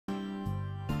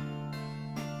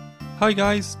Hi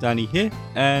guys, Danny here,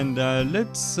 and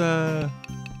let's go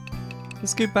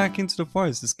back into the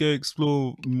forest. Let's go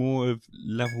explore more of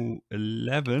level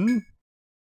 11.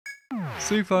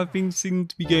 So far things seem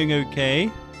to be going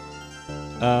okay.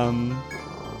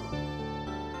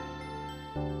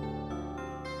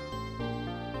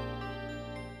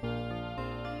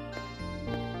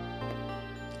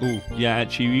 Oh yeah,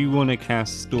 actually we want to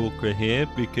cast Stalker here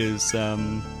because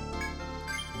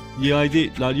yeah,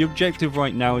 the objective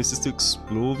right now is just to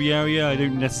explore the area. I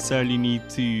don't necessarily need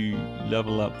to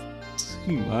level up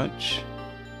too much.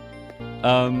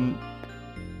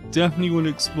 Definitely want to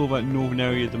explore that northern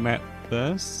area of the map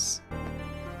first.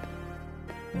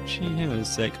 Actually, hang on a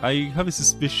sec. I have a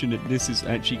suspicion that this is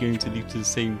actually going to lead to the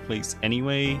same place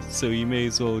anyway, so you may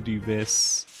as well do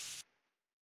this.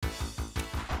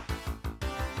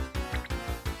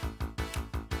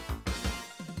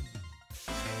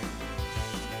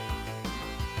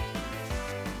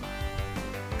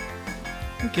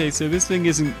 Okay, so this thing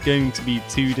isn't going to be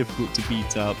too difficult to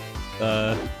beat up.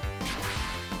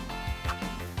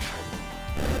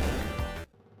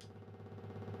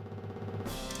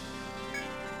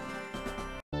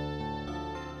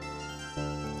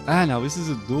 Ah, now this is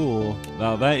a door.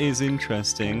 Wow, that is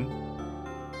interesting.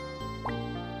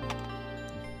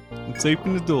 Let's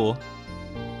open the door.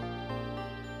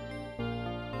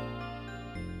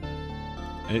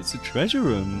 And it's a treasure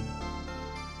room.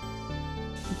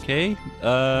 Okay,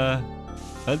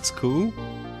 that's cool.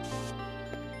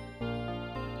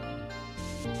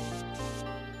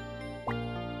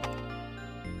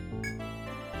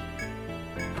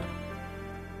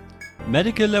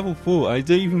 Medica level 4, I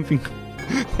don't even think...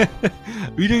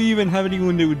 we don't even have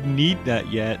anyone that would need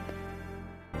that yet.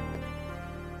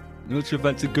 Not sure if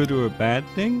that's a good or a bad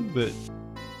thing, but...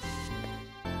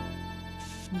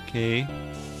 Okay.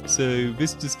 So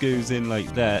this just goes in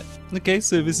like that. Okay,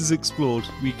 so this is explored.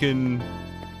 We can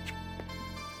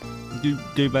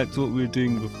go back to what we were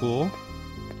doing before.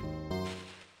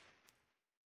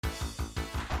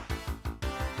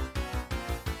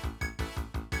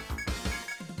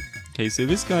 Okay, so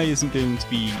this guy isn't going to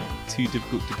be too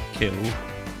difficult to kill.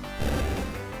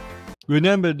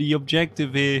 Remember, the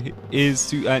objective here is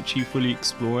to actually fully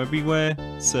explore everywhere,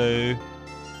 so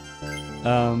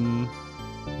I'm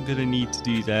gonna need to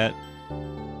do that.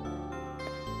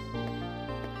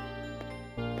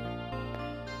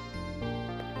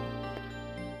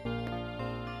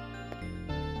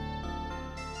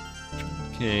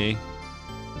 Okay,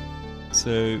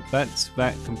 so that's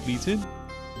that completed.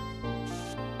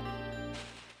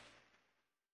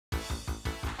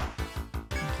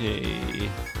 Okay, I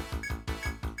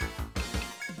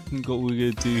think what we're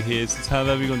gonna do here is just have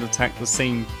everyone attack the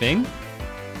same thing.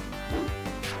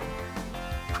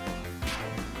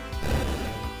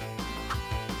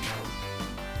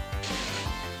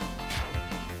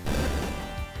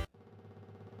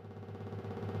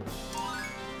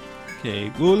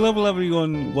 Okay, we'll level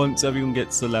everyone once everyone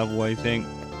gets the level, I think.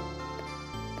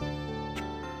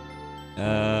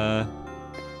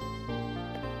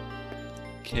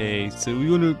 Okay, so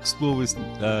we want to explore this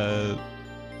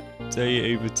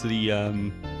area over to the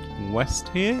west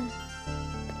here.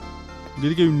 I'm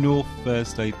gonna go north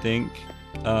first, I think.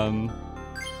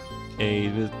 Okay,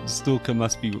 the Stalker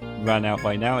must be ran out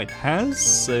by now. It has,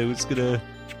 so it's gonna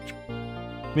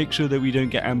make sure that we don't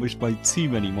get ambushed by too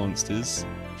many monsters.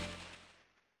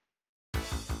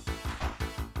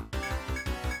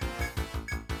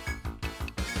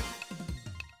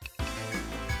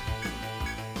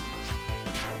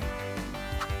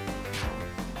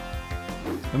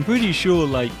 I'm pretty sure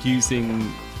like using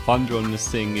thunder on this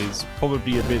thing is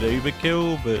probably a bit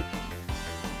overkill, but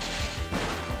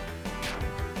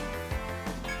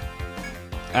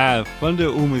thunder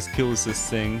almost kills this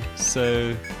thing,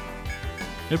 so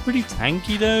they're pretty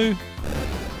tanky though.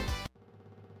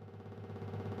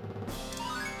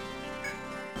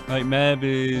 Right, Meb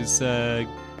is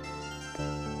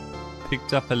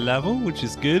picked up a level, which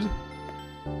is good.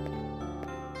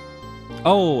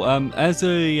 Oh, as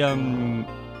a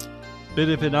bit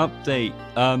of an update,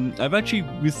 I've actually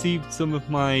received some of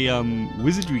my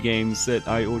wizardry games that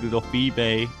I ordered off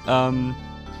eBay.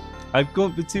 I've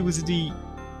got the two wizardry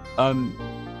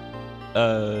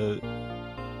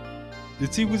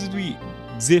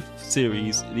Ziff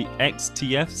series, the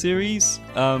XTF series.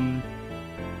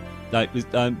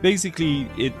 Basically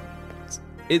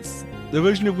it's the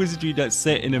version of wizardry that's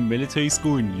set in a military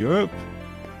school in Europe.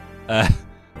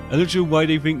 I'm not sure why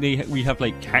they think we have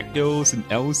like cat girls and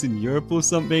elves in Europe or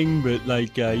something, but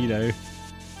like you know.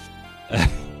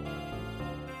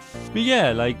 But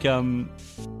yeah, like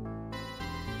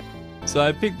So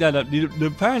I picked that up.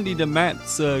 Apparently the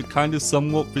maps are kind of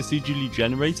somewhat procedurally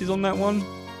generated on that one.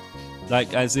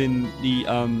 Like, as in the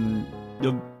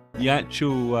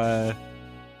actual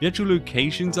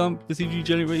locations aren't procedurally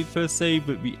generated per se,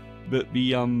 but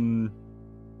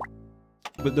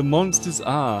the monsters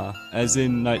are, as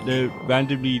in like they're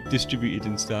randomly distributed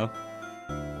and stuff.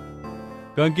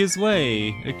 Gun gives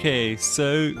way. Okay,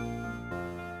 so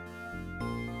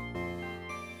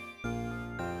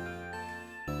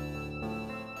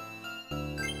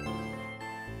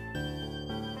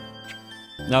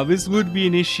now this would be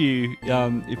an issue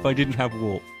if I didn't have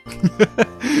warp.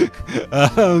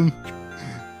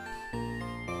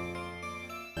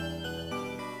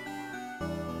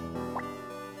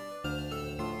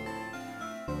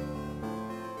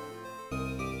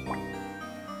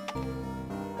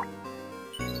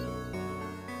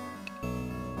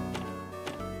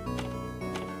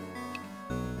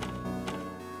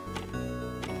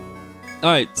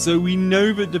 Alright, so we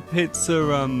know that the pits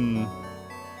are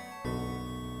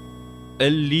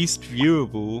at least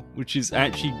viewable, which is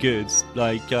actually good.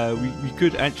 Like, we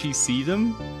could actually see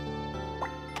them.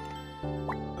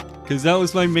 Because that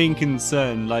was my main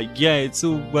concern. Like, yeah, it's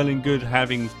all well and good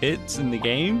having pits in the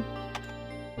game,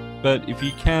 but if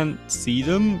you can't see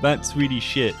them, that's really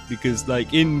shit. Because,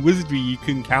 like, in Wizardry, you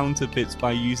can counter pits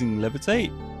by using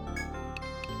Levitate.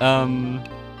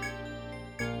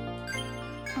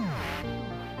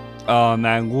 Oh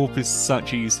man, Warp is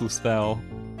such a useful spell.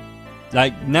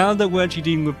 Like, now that we're actually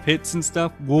dealing with pits and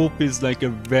stuff, Warp is like a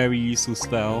very useful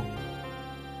spell.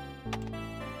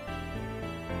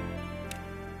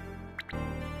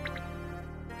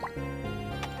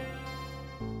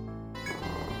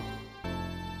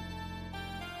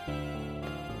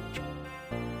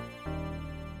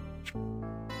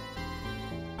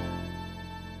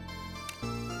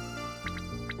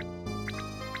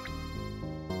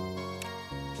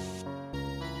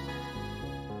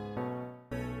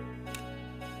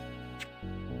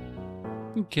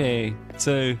 Okay,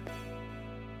 so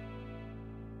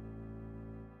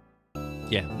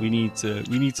yeah, we need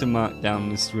to mark down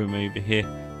this room over here.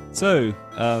 So,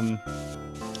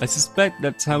 I suspect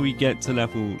that's how we get to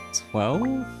level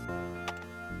 12.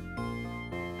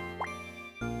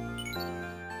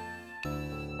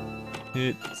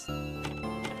 Hit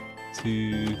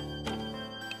to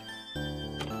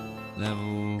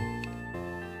level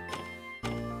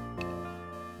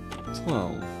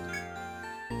 12.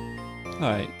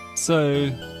 Alright,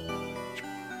 so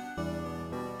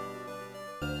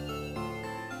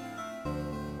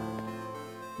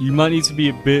you might need to be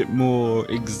a bit more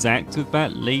exact with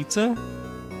that later.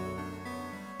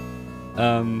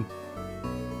 Alright,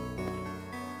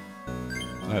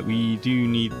 we do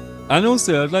need, and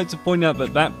also I'd like to point out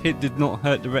that that pit did not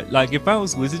hurt the like, if that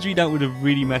was Wizardry, that would have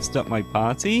really messed up my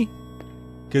party.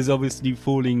 Because obviously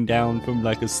falling down from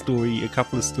like a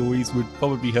couple of stories would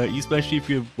probably hurt you, especially if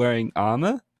you're wearing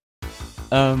armor.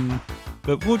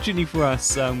 But fortunately for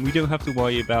us, we don't have to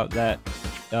worry about that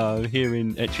here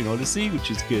in Etrian Odyssey,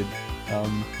 which is good.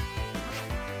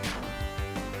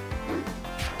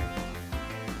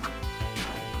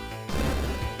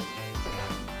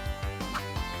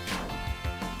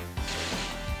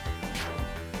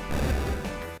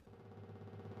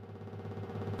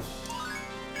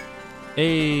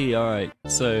 Hey, alright,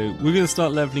 so we're gonna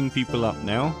start leveling people up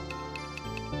now.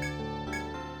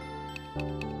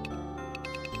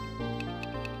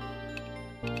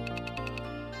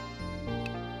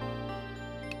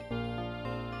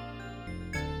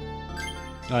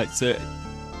 Alright, so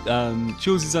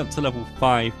Chills is up to level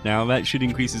 5 now. That should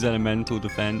increase his elemental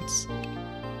defense.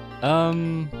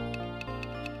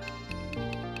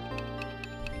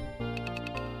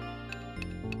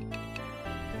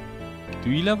 Do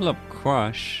we level up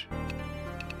Crush?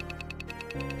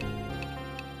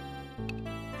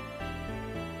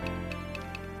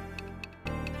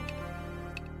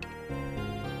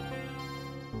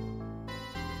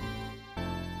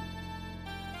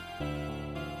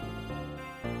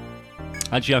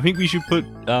 Actually, I think we should put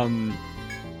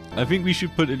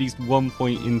at least 1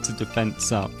 point into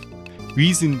defense up.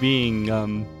 Reason being,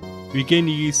 we gain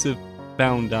the use of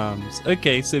bound arms.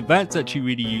 Okay, so that's actually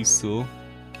really useful.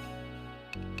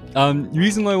 The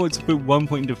reason why I want to put 1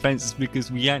 point in defense is because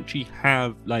we actually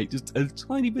have like just a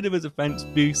tiny bit of a defense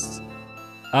boost.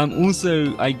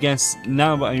 Also, I guess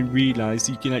now that I realize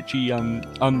you can actually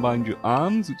unbind your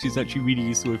arms, which is actually really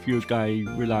useful if your guy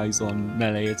relies on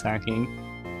melee attacking.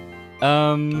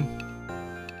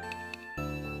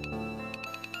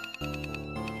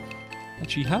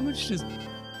 Actually, how much does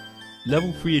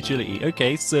level 3 agility?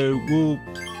 Okay, so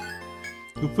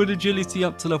We'll put agility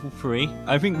up to level 3.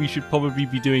 I think we should probably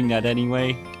be doing that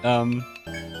anyway.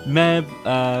 Meb,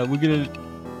 we're gonna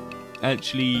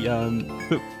actually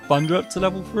put Thunder up to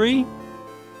level 3.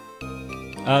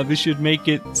 This should make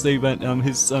it so that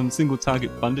his single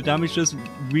target thunder damage does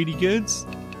really good.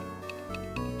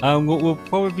 What we'll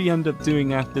probably end up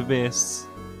doing after this,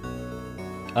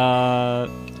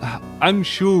 I'm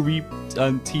sure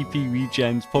TP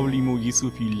regen's probably more useful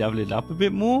if you level it up a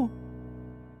bit more.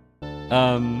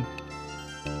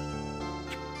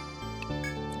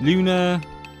 Luna.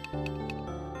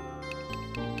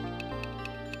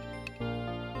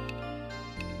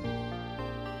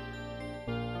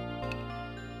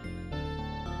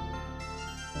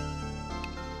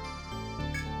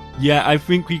 Yeah, I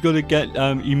think we gotta get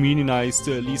immunized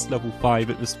to at least level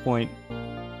 5 at this point.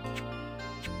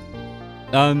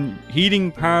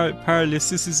 Healing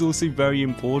paralysis is also very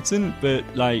important, but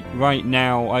like right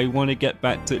now I want to get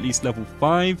back to at least level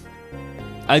 5.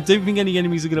 I don't think any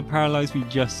enemies are gonna paralyze me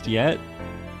just yet.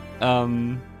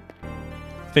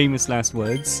 Famous last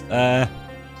words.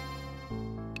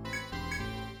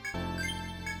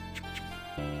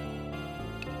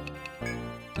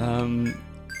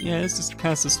 Yeah, let's just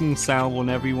cast a small salve on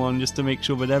everyone just to make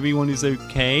sure that everyone is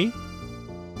okay.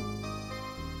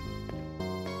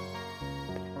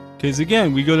 Because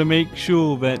again, we got to make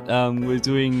sure that we're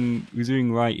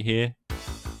doing right here.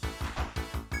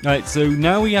 Alright, so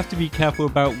now we have to be careful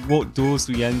about what doors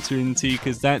we enter into,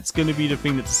 because that's going to be the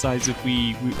thing that decides if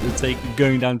we're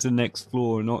going down to the next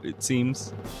floor or not, it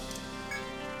seems.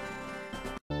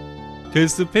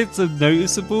 Because the pits are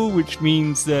noticeable, which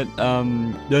means that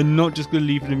they're not just going to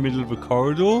leave in the middle of a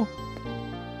corridor.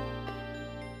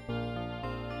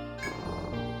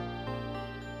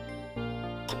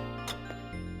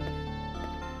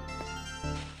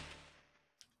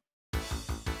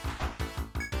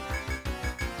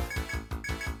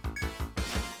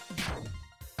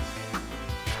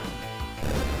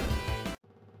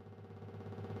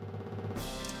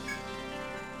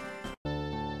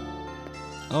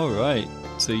 Alright,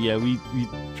 so yeah, we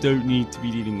don't need to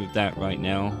be dealing with that right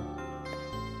now.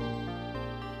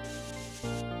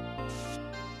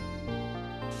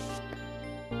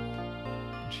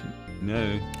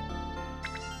 No.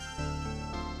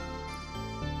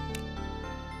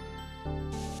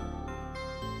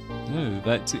 No,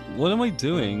 that's it. What am I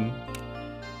doing?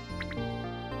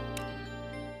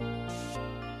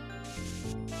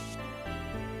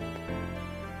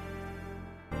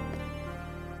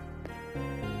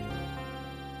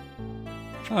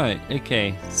 Alright,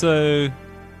 okay, so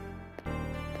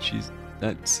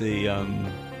let's see,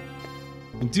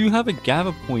 we do have a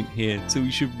gather point here, so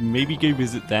we should maybe go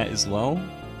visit that as well.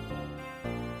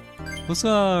 What's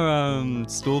our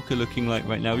stalker looking like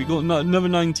right now? We got another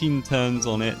 19 turns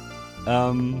on it.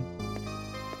 I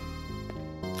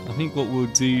think what we'll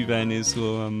do then is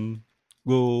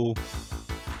we'll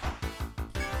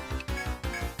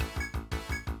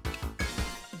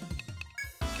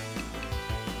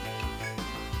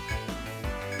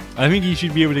I think you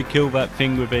should be able to kill that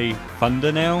thing with a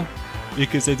thunder now,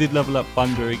 because I did level up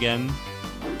thunder again.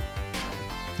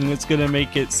 And it's gonna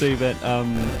make it so that,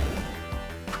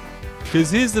 because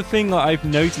here's the thing that I've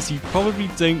noticed, you probably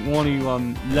don't want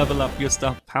to level up your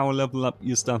stuff, power level up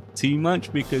your stuff too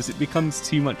much, because it becomes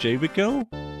too much overkill.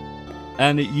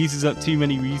 And it uses up too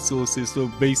many resources for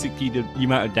basically the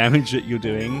amount of damage that you're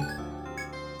doing.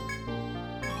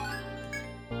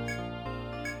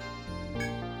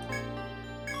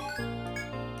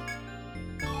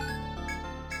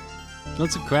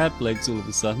 Lots of crab legs all of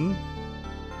a sudden.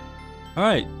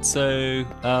 Alright, so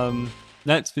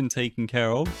that's been taken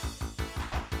care of.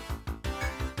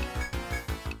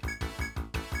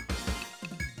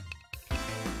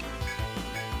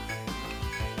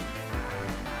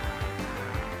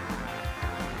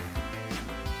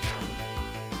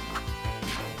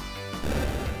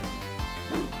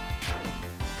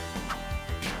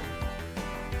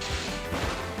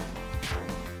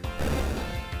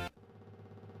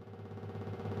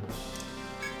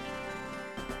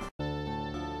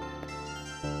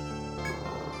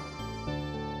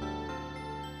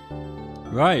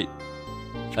 Right.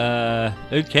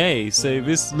 Okay, so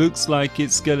this looks like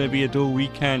it's gonna be a door we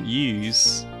can't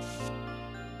use.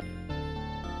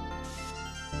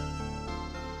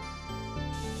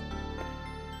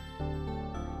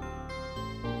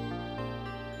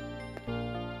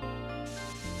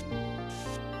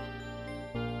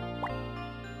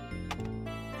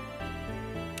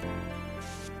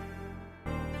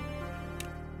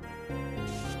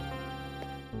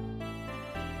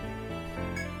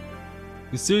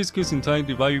 Mysterious crystal tying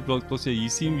the value block plus you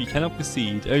see we cannot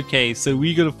proceed. Okay, so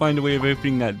we gotta find a way of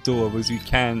opening that door, because we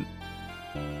can't.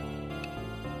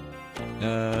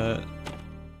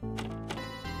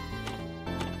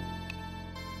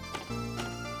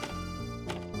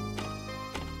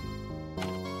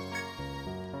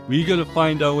 We gotta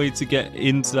find our way to get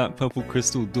into that purple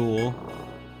crystal door.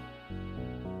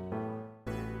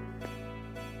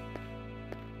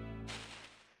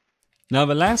 Now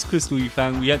the last crystal we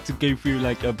found, we had to go through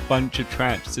like a bunch of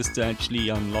traps just to actually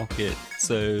unlock it,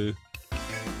 so...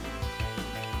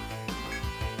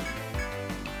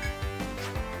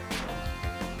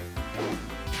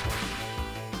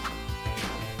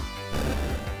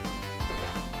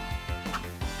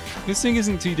 This thing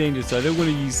isn't too dangerous, I don't want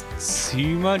to use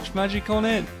too much magic on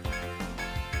it.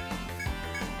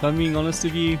 If I'm being honest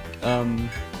with you,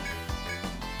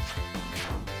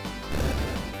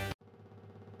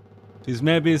 because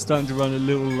maybe it's starting to run a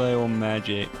little low on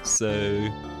magic, so...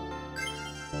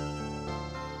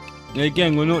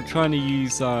 Again, we're not trying to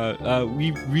use our...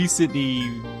 we've recently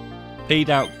paid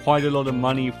out quite a lot of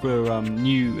money for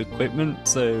new equipment,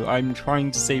 so I'm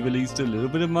trying to save at least a little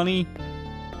bit of money.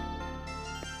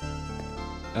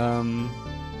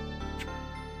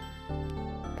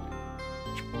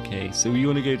 Okay, so we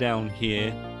want to go down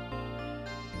here.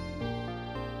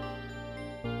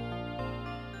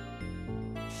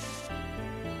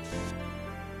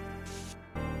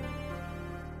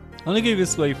 I'm gonna go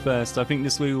this way first. I think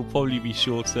this way will probably be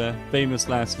shorter. Famous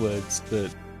last words,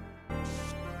 but...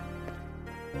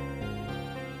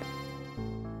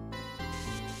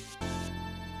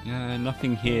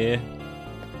 nothing here.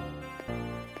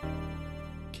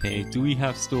 Okay, do we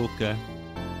have Stalker?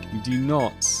 We do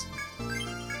not.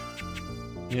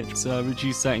 Let's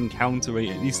reduce that encounter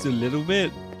rate at least a little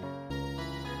bit.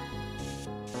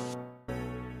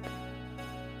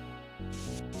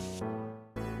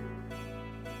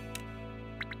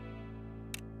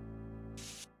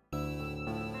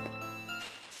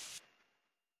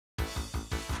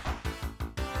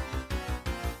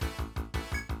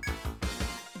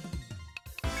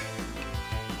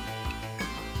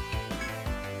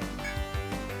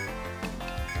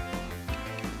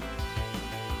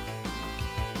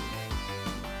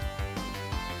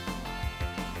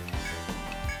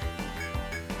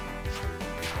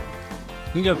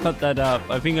 I think I put that up.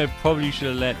 I think I probably should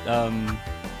have let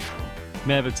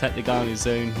Mev attack the guy on his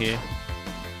own here.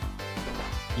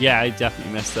 Yeah, I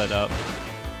definitely messed that up.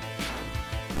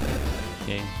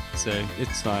 Okay, so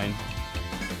it's fine.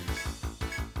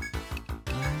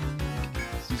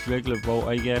 Let's use regular Volt,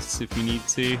 I guess, if you need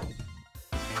to.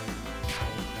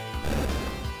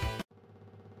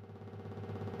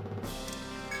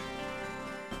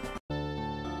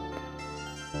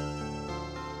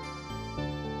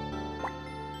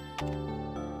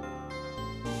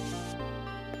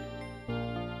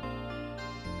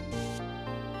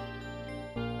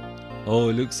 Oh,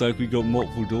 it looks like we got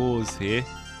multiple doors here.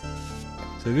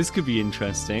 So this could be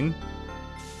interesting.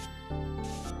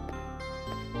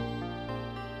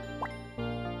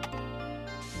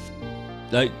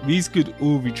 Like, these could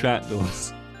all be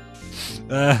trapdoors.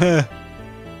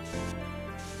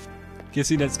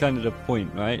 Guessing that's kind of the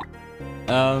point, right?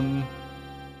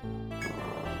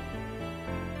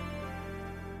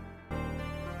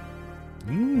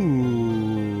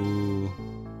 Ooh.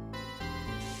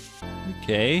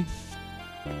 Okay.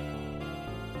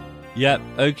 Yep,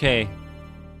 okay.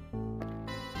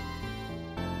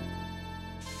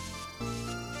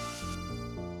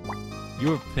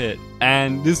 You're a pit.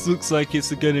 And this looks like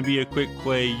it's going to be a quick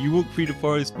way. You walk through the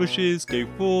forest bushes, go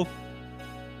forth.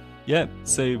 Yep,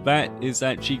 so that is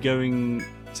actually going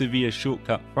to be a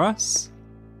shortcut for us.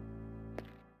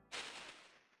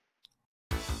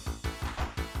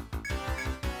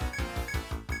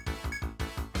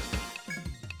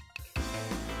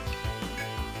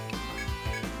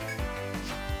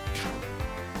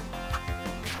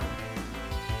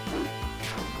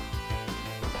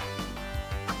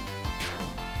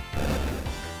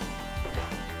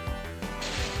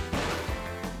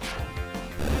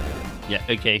 Yeah,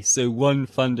 okay, so one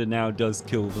thunder now does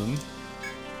kill them.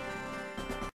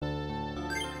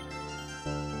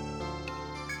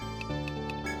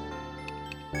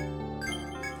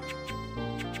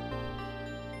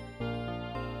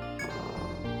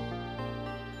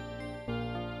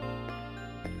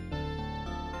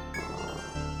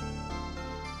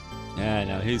 Yeah,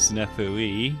 now here's an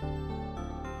FOE.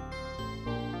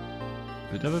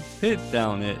 Could have a pit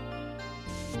down it.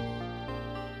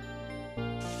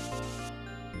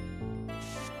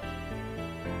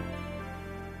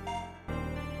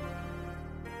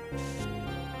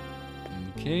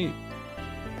 Okay.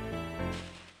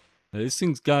 This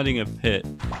thing's guarding a pit.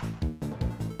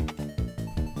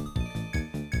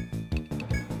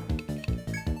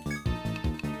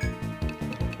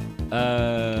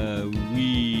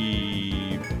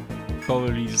 We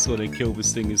probably just want to kill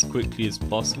this thing as quickly as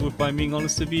possible, if I'm being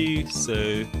honest with you,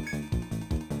 so...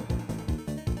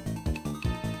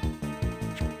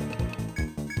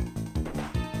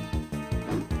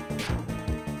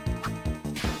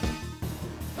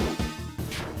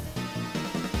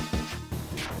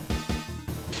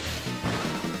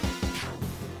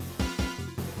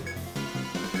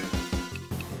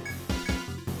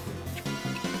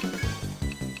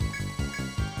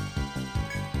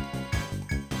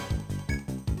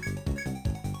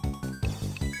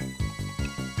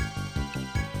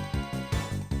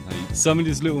 Summon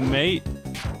his little mate.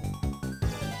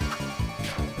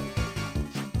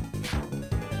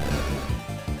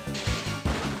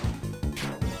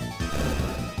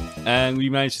 And we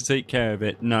managed to take care of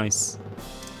it. Nice.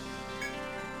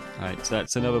 Alright, so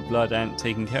that's another blood ant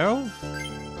taken care of.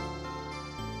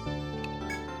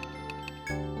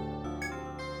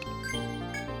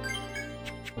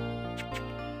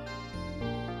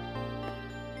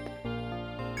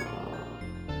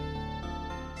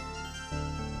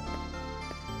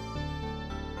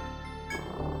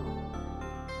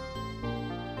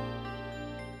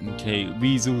 Okay,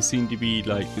 these all seem to be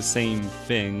like the same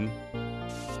thing.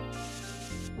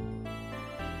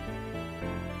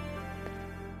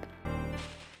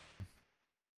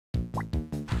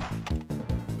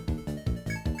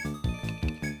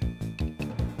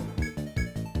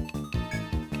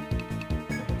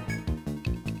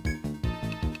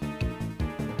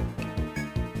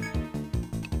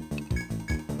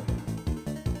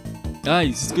 Ah,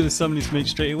 he's just gonna summon his mate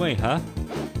straight away, huh?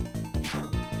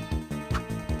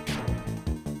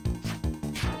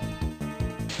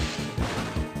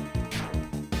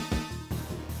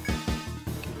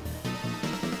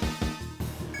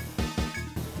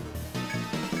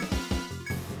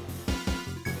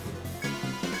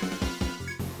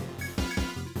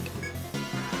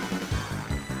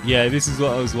 Yeah, this is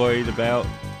what I was worried about.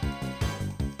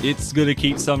 It's gonna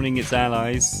keep summoning its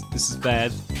allies. This is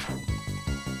bad.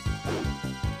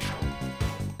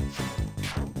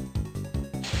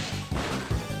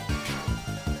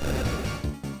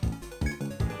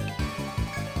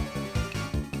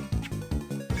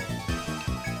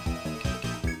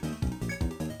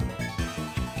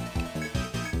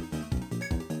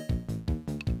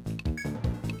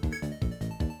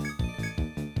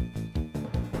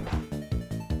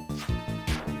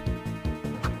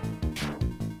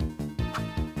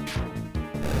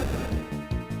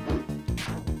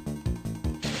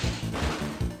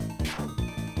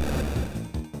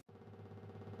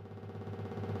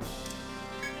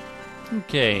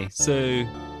 Okay, so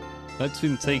that's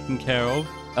been taken care of.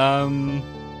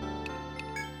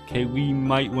 Okay, we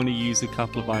might want to use a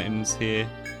couple of items here.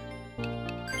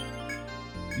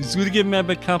 Just gonna give Meb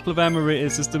a couple of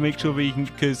Amoritas just to make sure we can,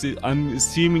 because I'm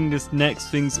assuming this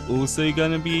next thing's also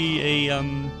gonna be a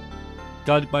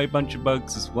guarded by a bunch of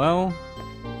bugs as well.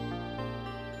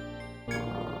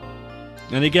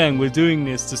 And again, we're doing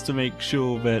this just to make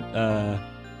sure that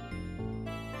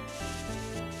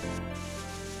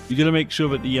you're gonna make sure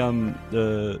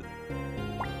that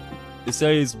this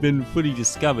area's been fully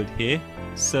discovered here.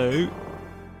 So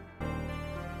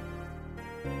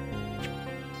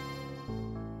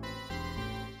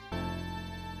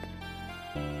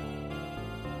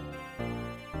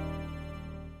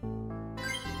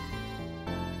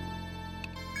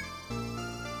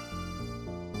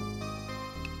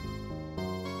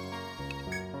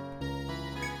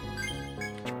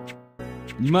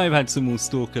you might have had some more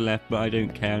Stalker left, but I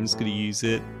don't care, I'm just going to use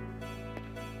it.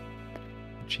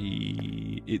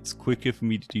 Gee, it's quicker for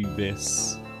me to do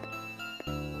this.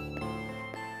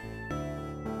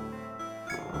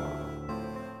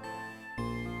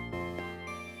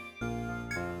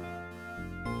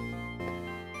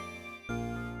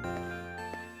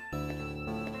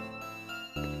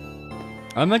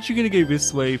 I'm actually going to go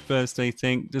this way first, I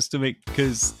think, just to make,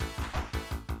 because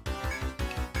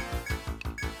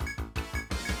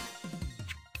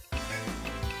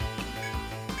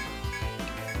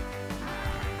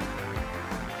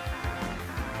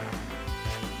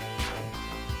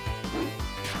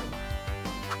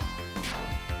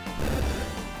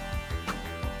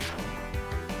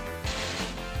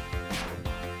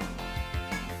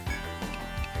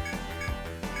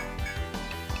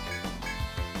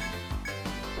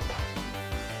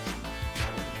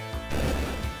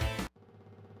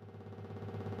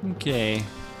okay.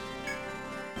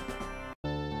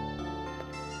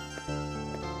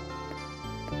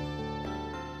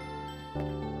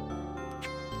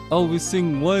 Oh, this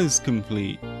thing was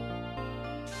complete.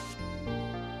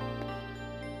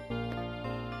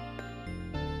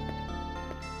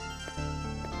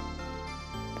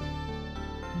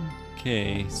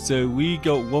 Okay, so we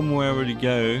got one more hour to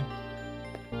go.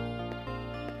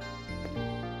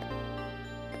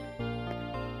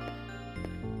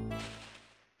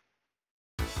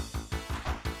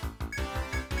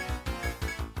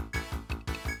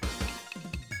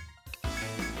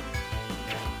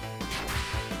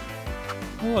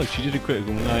 Oh, she did a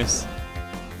critical, nice.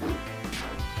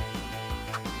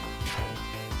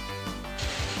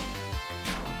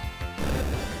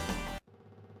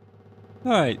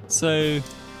 Alright, so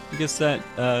I guess that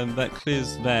that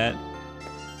clears that.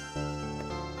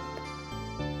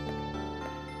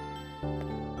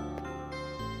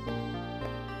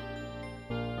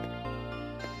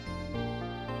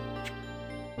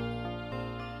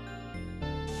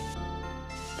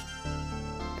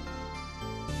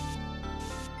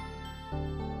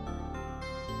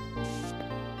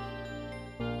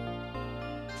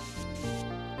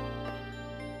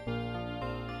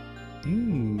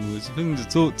 There's a thing to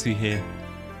talk to here.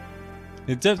 In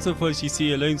the depths of forest, you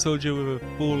see a lone soldier with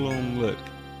a forlorn look.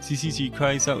 As he sees you,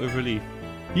 cries out with relief.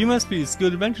 You must be the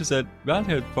skilled adventurer that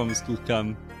Roundhead promised will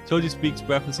come. Soldier speaks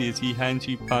breathlessly as he hands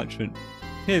you parchment.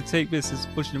 Here, take this as a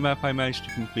portion of the map I managed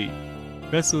to complete. The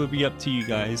rest will be up to you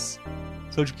guys.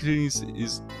 Soldier continues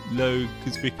his low,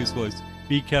 conspicuous voice.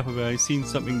 Be careful, but I've seen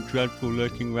something dreadful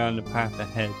lurking around the path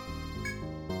ahead.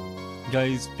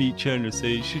 Guys beat Churner, so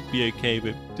it should be okay,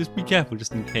 but just be careful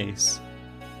just in case.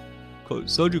 Quote,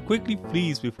 soldier quickly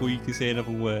flees before you can say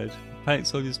another word. Panic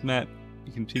soldier's map,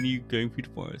 you continue going through the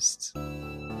forest.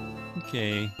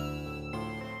 Okay.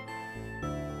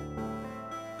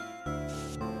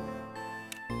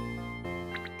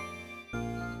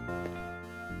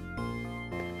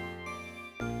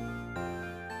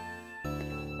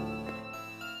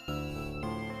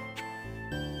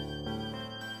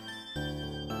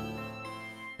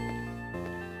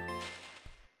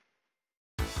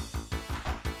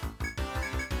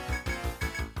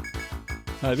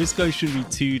 This guy shouldn't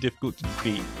be too difficult to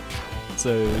defeat,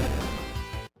 so...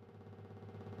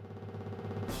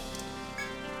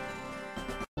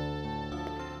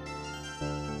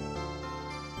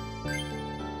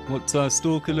 What's our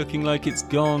Stalker looking like? It's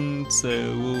gone,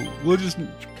 so we'll just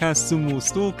cast some more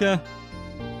Stalker.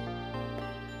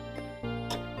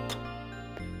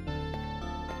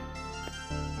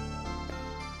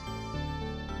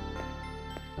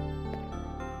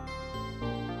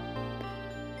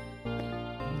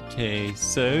 Okay,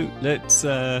 so let's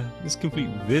complete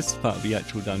this part of the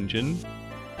actual dungeon.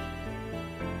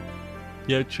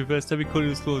 You have traversed every corner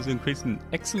of the floors and created an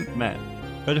excellent map.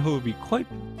 Redhole will be quite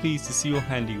pleased to see your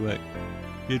handiwork.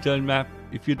 If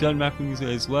you're done mapping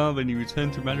as well, then you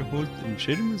return to Redhole and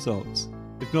show them results.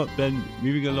 If not, then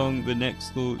moving along the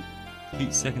next floor,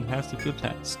 complete second half of your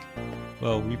task.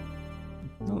 Well, we've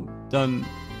not done.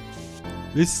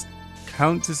 This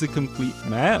counts as a complete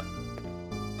map.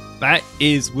 That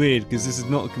is weird, because this is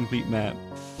not a complete map.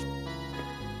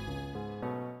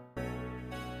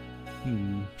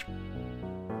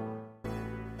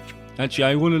 Actually,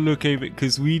 I want to look over it,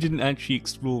 because we didn't actually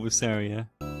explore this area.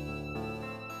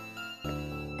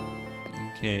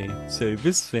 Okay, so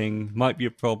this thing might be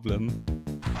a problem.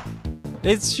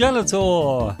 It's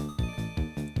Skeletor!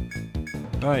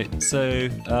 Right, so,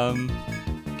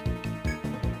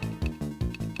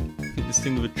 hit this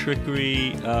thing with a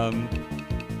trickery,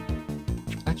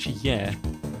 actually, yeah.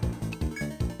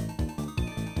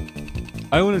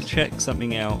 I want to check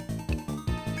something out.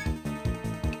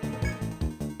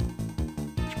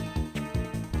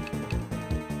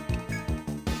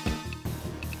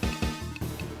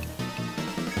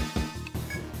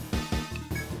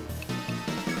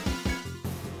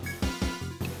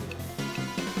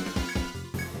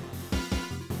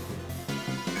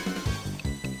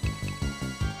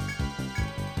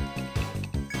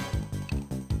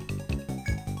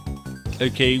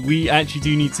 Okay, we actually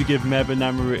do need to give Meb and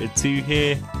Namarita 2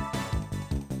 here.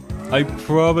 I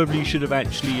probably should have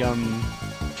actually,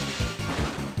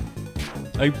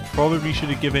 I probably should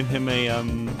have given him a,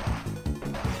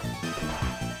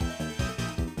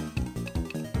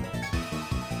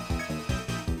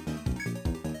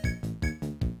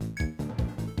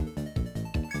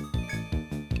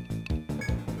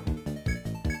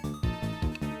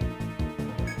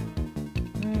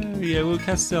 yeah, we'll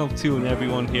cast Stealth 2 on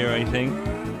everyone here, I think.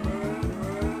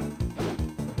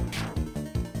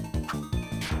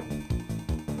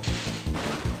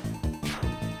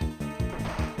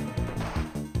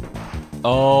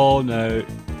 Oh no.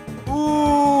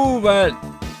 Ooh,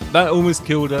 that almost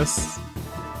killed us.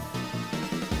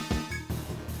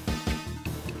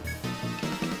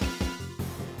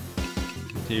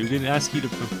 We didn't ask you to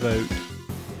provoke.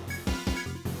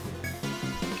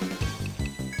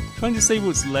 Trying to disable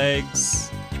its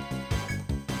legs.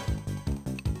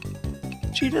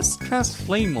 She just cast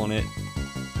flame on it.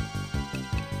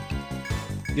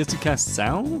 You have to cast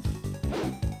salve?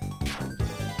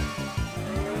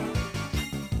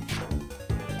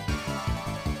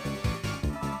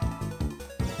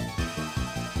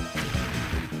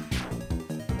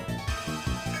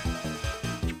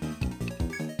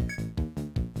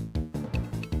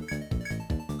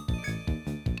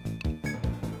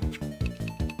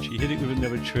 Hit it with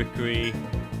another trickery.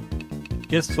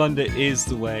 Guess Thunder is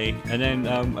the way. And then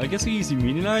I guess we use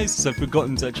Immunize, because I've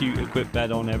forgotten to actually equip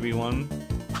that on everyone.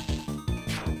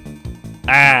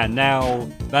 Ah, now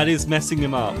that is messing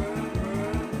him up.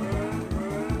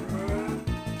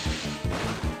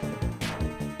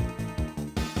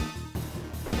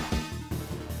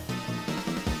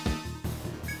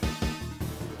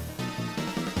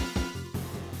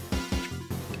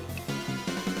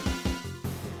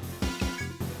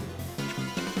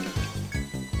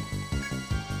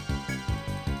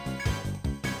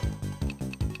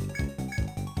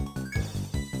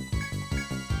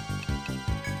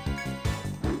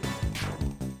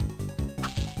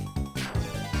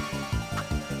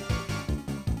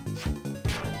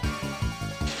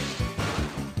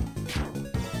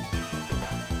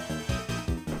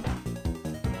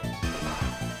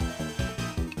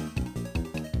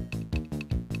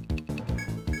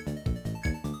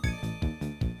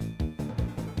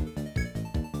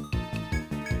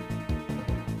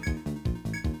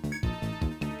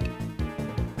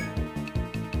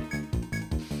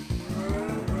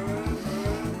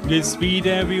 Let's speed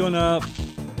everyone up.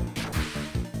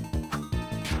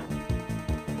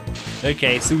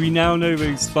 Okay, so we now know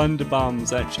those thunder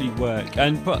bombs actually work.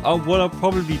 And what I'll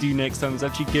probably do next time is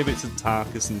actually give it to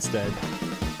Tarkus instead.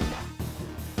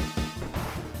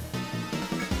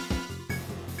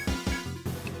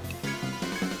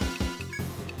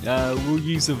 We'll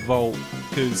use a vault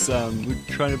because we're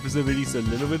trying to preserve at least a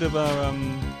little bit of our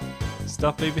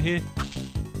stuff over here.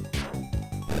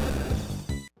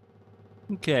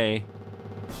 Okay.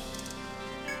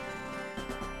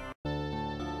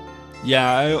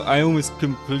 Yeah, I almost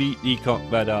completely cocked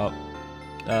that up.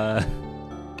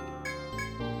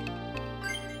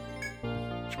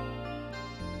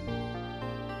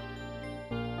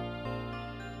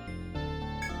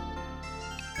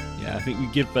 Yeah, I think we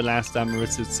give the last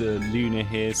Amrita to Luna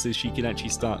here so she can actually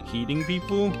start healing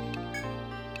people.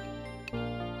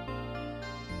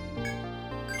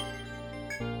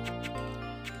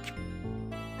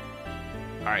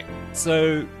 Alright,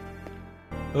 so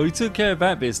well, we took care of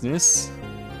that business.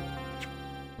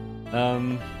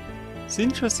 It's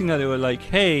interesting that they were like,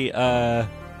 hey,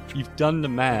 you've done the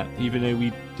map, even though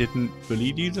we didn't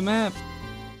fully do the map.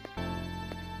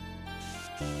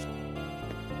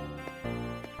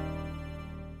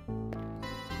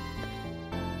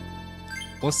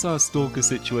 What's our stalker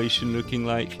situation looking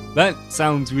like? That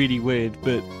sounds really weird,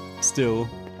 but still.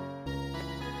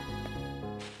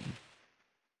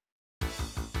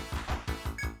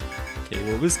 Okay,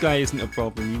 well this guy isn't a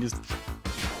problem, you just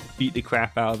beat the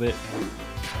crap out of it.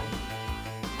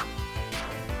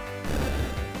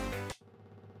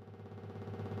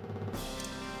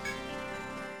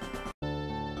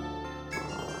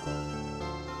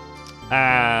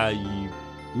 Ah, you...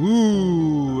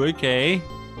 Ooh, okay.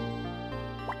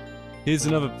 Here's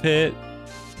another pit.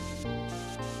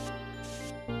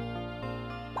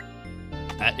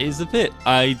 That is a pit.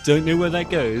 I don't know where that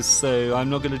goes, so I'm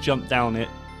not going to jump down it.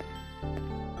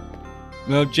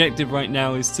 My objective right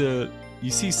now is to... You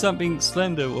see something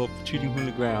slender or protruding from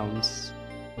the ground.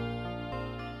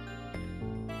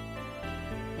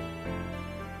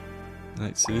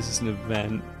 Right, so this is an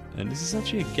event, and this is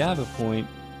actually a gather point.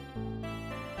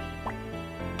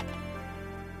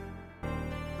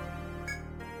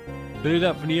 Put it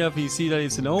up from the earth and you see that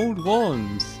it's an old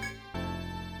wand.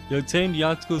 You obtain the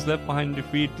articles left behind the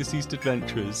three deceased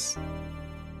adventurers.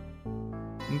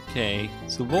 Okay,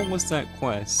 so what was that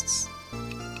quest?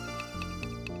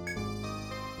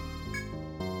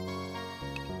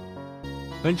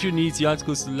 Adventurer needs the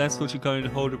articles to the less fortunate going to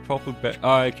hold a proper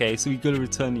oh, okay, so we gotta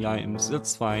return the items.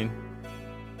 That's fine.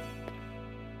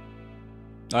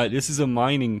 Alright, this is a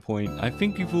mining point. I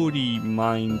think we've already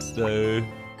mined though.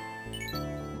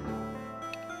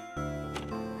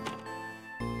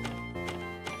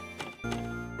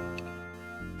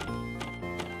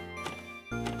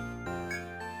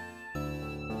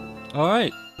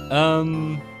 Alright,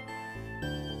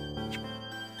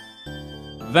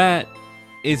 that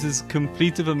is as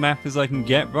complete of a map as I can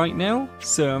get right now,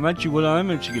 so what I'm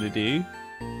actually going to do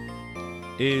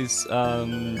is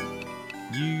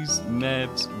use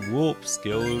Mev's warp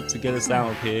skill to get us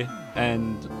out of here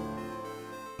and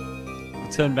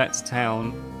return back to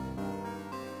town.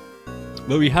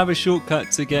 But we have a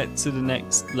shortcut to get to the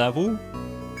next level.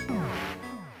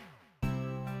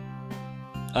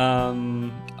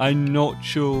 I'm not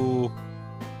sure.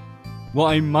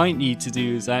 What I might need to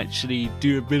do is actually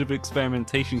do a bit of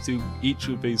experimentation to each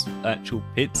of those actual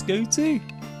pits go to.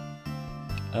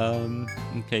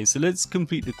 Okay, so let's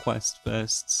complete the quest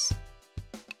first.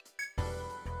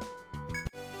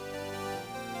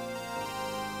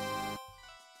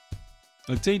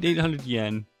 Obtained 800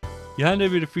 yen. You hand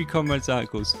over the 3 comrades'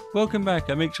 articles. Welcome back.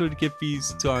 I make sure to give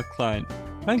these to our client.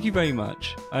 Thank you very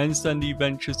much. I understand the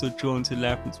adventurers are drawn to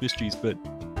Labyrinth's mysteries, but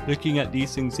looking at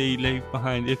these things they leave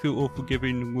behind, I feel awful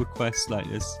giving requests like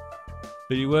this.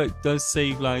 But your work does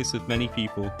save lives of many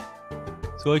people.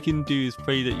 So all I can do is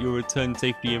pray that you'll return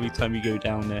safely every time you go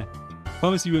down there.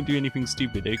 Promise you won't do anything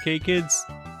stupid, okay kids?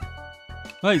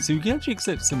 Right, so we can actually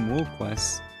accept some more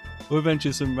quests. Or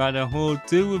adventures from Radar Hall.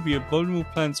 Deal with the abominable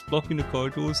plants blocking the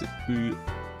corridors through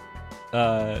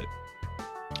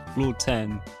floor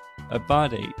 10. A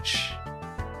bad H.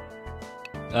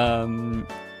 The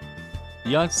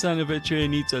artisan of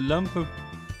Etrian needs a lump of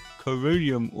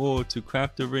coronium ore to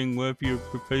craft a ring worthy of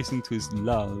proposing to his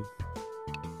love.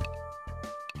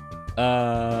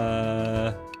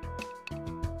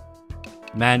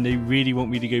 Man, they really want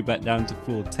me to go back down to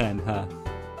floor 10, huh?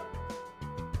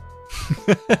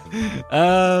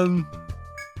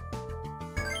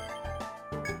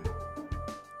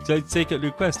 So I'd take up the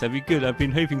request, that'd be good. I've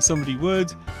been hoping somebody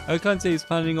would. I can't say he's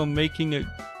planning on making a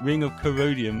ring of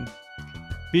coronium.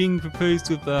 Being proposed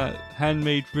with a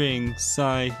handmade ring,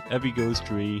 sigh, Abigail's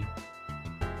dream.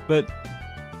 But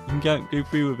he can't go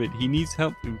through with it. He needs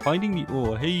help in finding the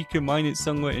ore. Hey, you can mine it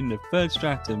somewhere in the 3rd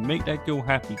stratum. Make that girl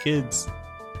happy, kids.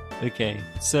 Okay,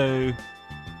 so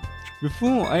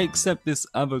before I accept this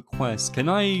other quest, can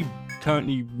I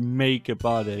currently make a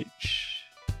Bardage?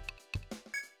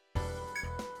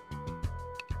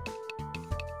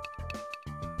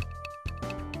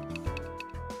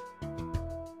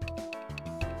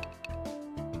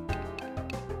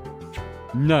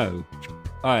 No.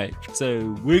 Alright, so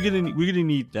we're gonna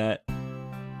need that.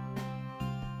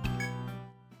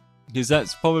 Because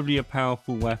that's probably a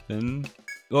powerful weapon.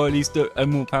 Or at least a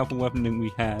more powerful weapon than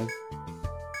we have.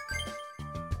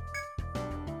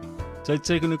 So I'd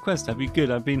take on a quest, that'd be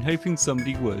good. I've been hoping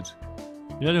somebody would.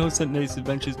 The other sent those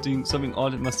adventures doing something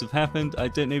odd that must have happened. I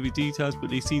don't know the details, but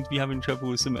they seem to be having trouble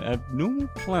with some abnormal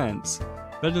plants.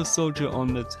 Red Soldier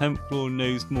on the 10th floor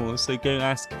knows more, so go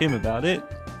ask him about it.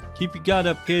 Keep your guard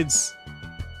up, kids.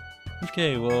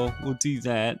 Okay, well, we'll do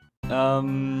that.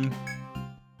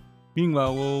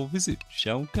 Meanwhile, we'll visit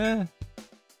Shelka.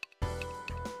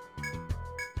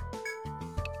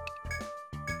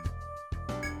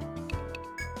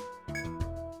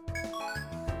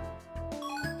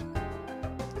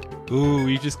 Ooh,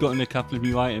 we've just gotten a couple of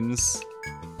new items.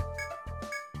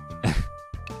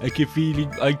 I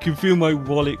can feel my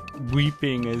wallet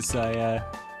weeping as I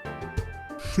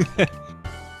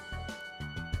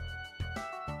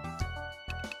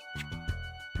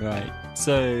Right,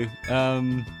 so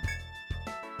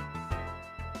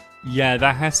yeah,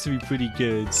 that has to be pretty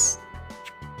good.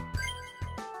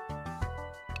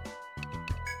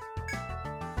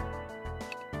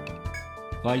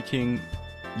 Viking,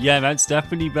 yeah, that's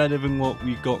definitely better than what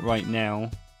we've got right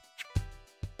now.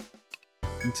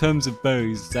 In terms of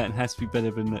bows, that has to be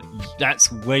better than that.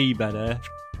 That's way better.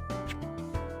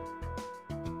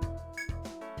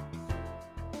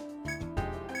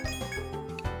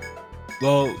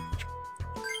 Well,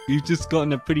 you've just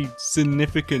gotten a pretty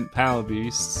significant power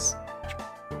boost.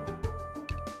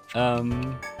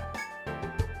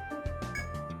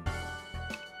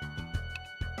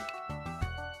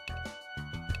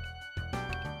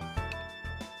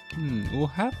 Or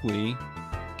have we?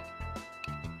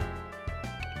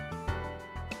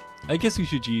 I guess we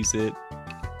should use it.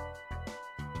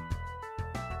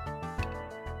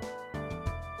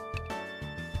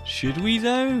 Should we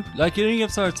though? Like, it only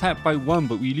ups our attack by 1,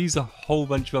 but we lose a whole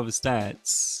bunch of other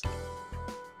stats.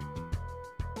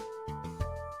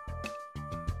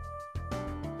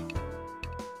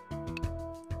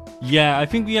 Yeah, I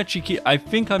think we actually keep. I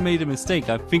think I made a mistake.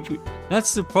 I think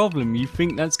that's the problem. You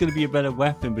think that's going to be a better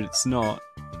weapon, but it's not.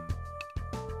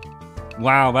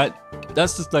 Wow,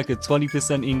 that's just like a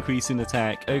 20% increase in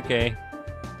attack. Okay.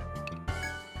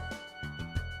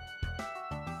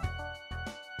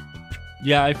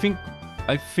 Yeah, I think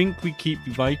we keep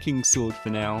the Viking sword for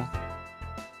now.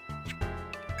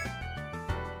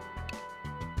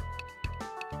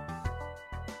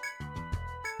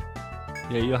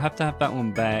 Yeah, you'll have to have that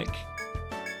one back.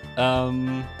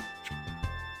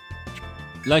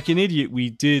 Like an idiot, we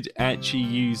did actually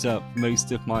use up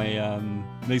most of my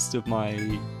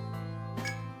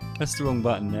pressed the wrong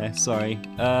button there, sorry.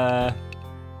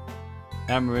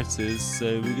 Ammeritas,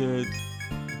 so we're gonna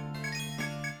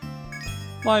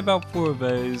buy about 4 of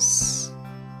those.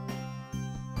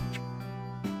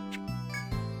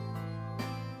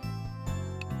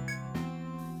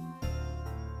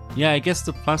 Yeah, I guess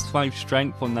the +5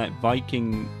 strength on that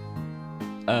Viking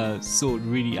sword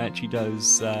really actually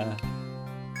does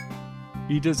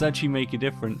actually make a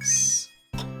difference.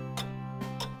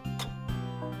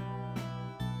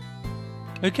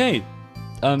 Okay,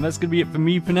 that's gonna be it for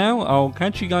me for now. I'll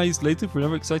catch you guys later for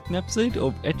another exciting episode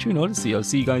of Etrian Odyssey. I'll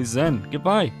see you guys then.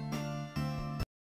 Goodbye.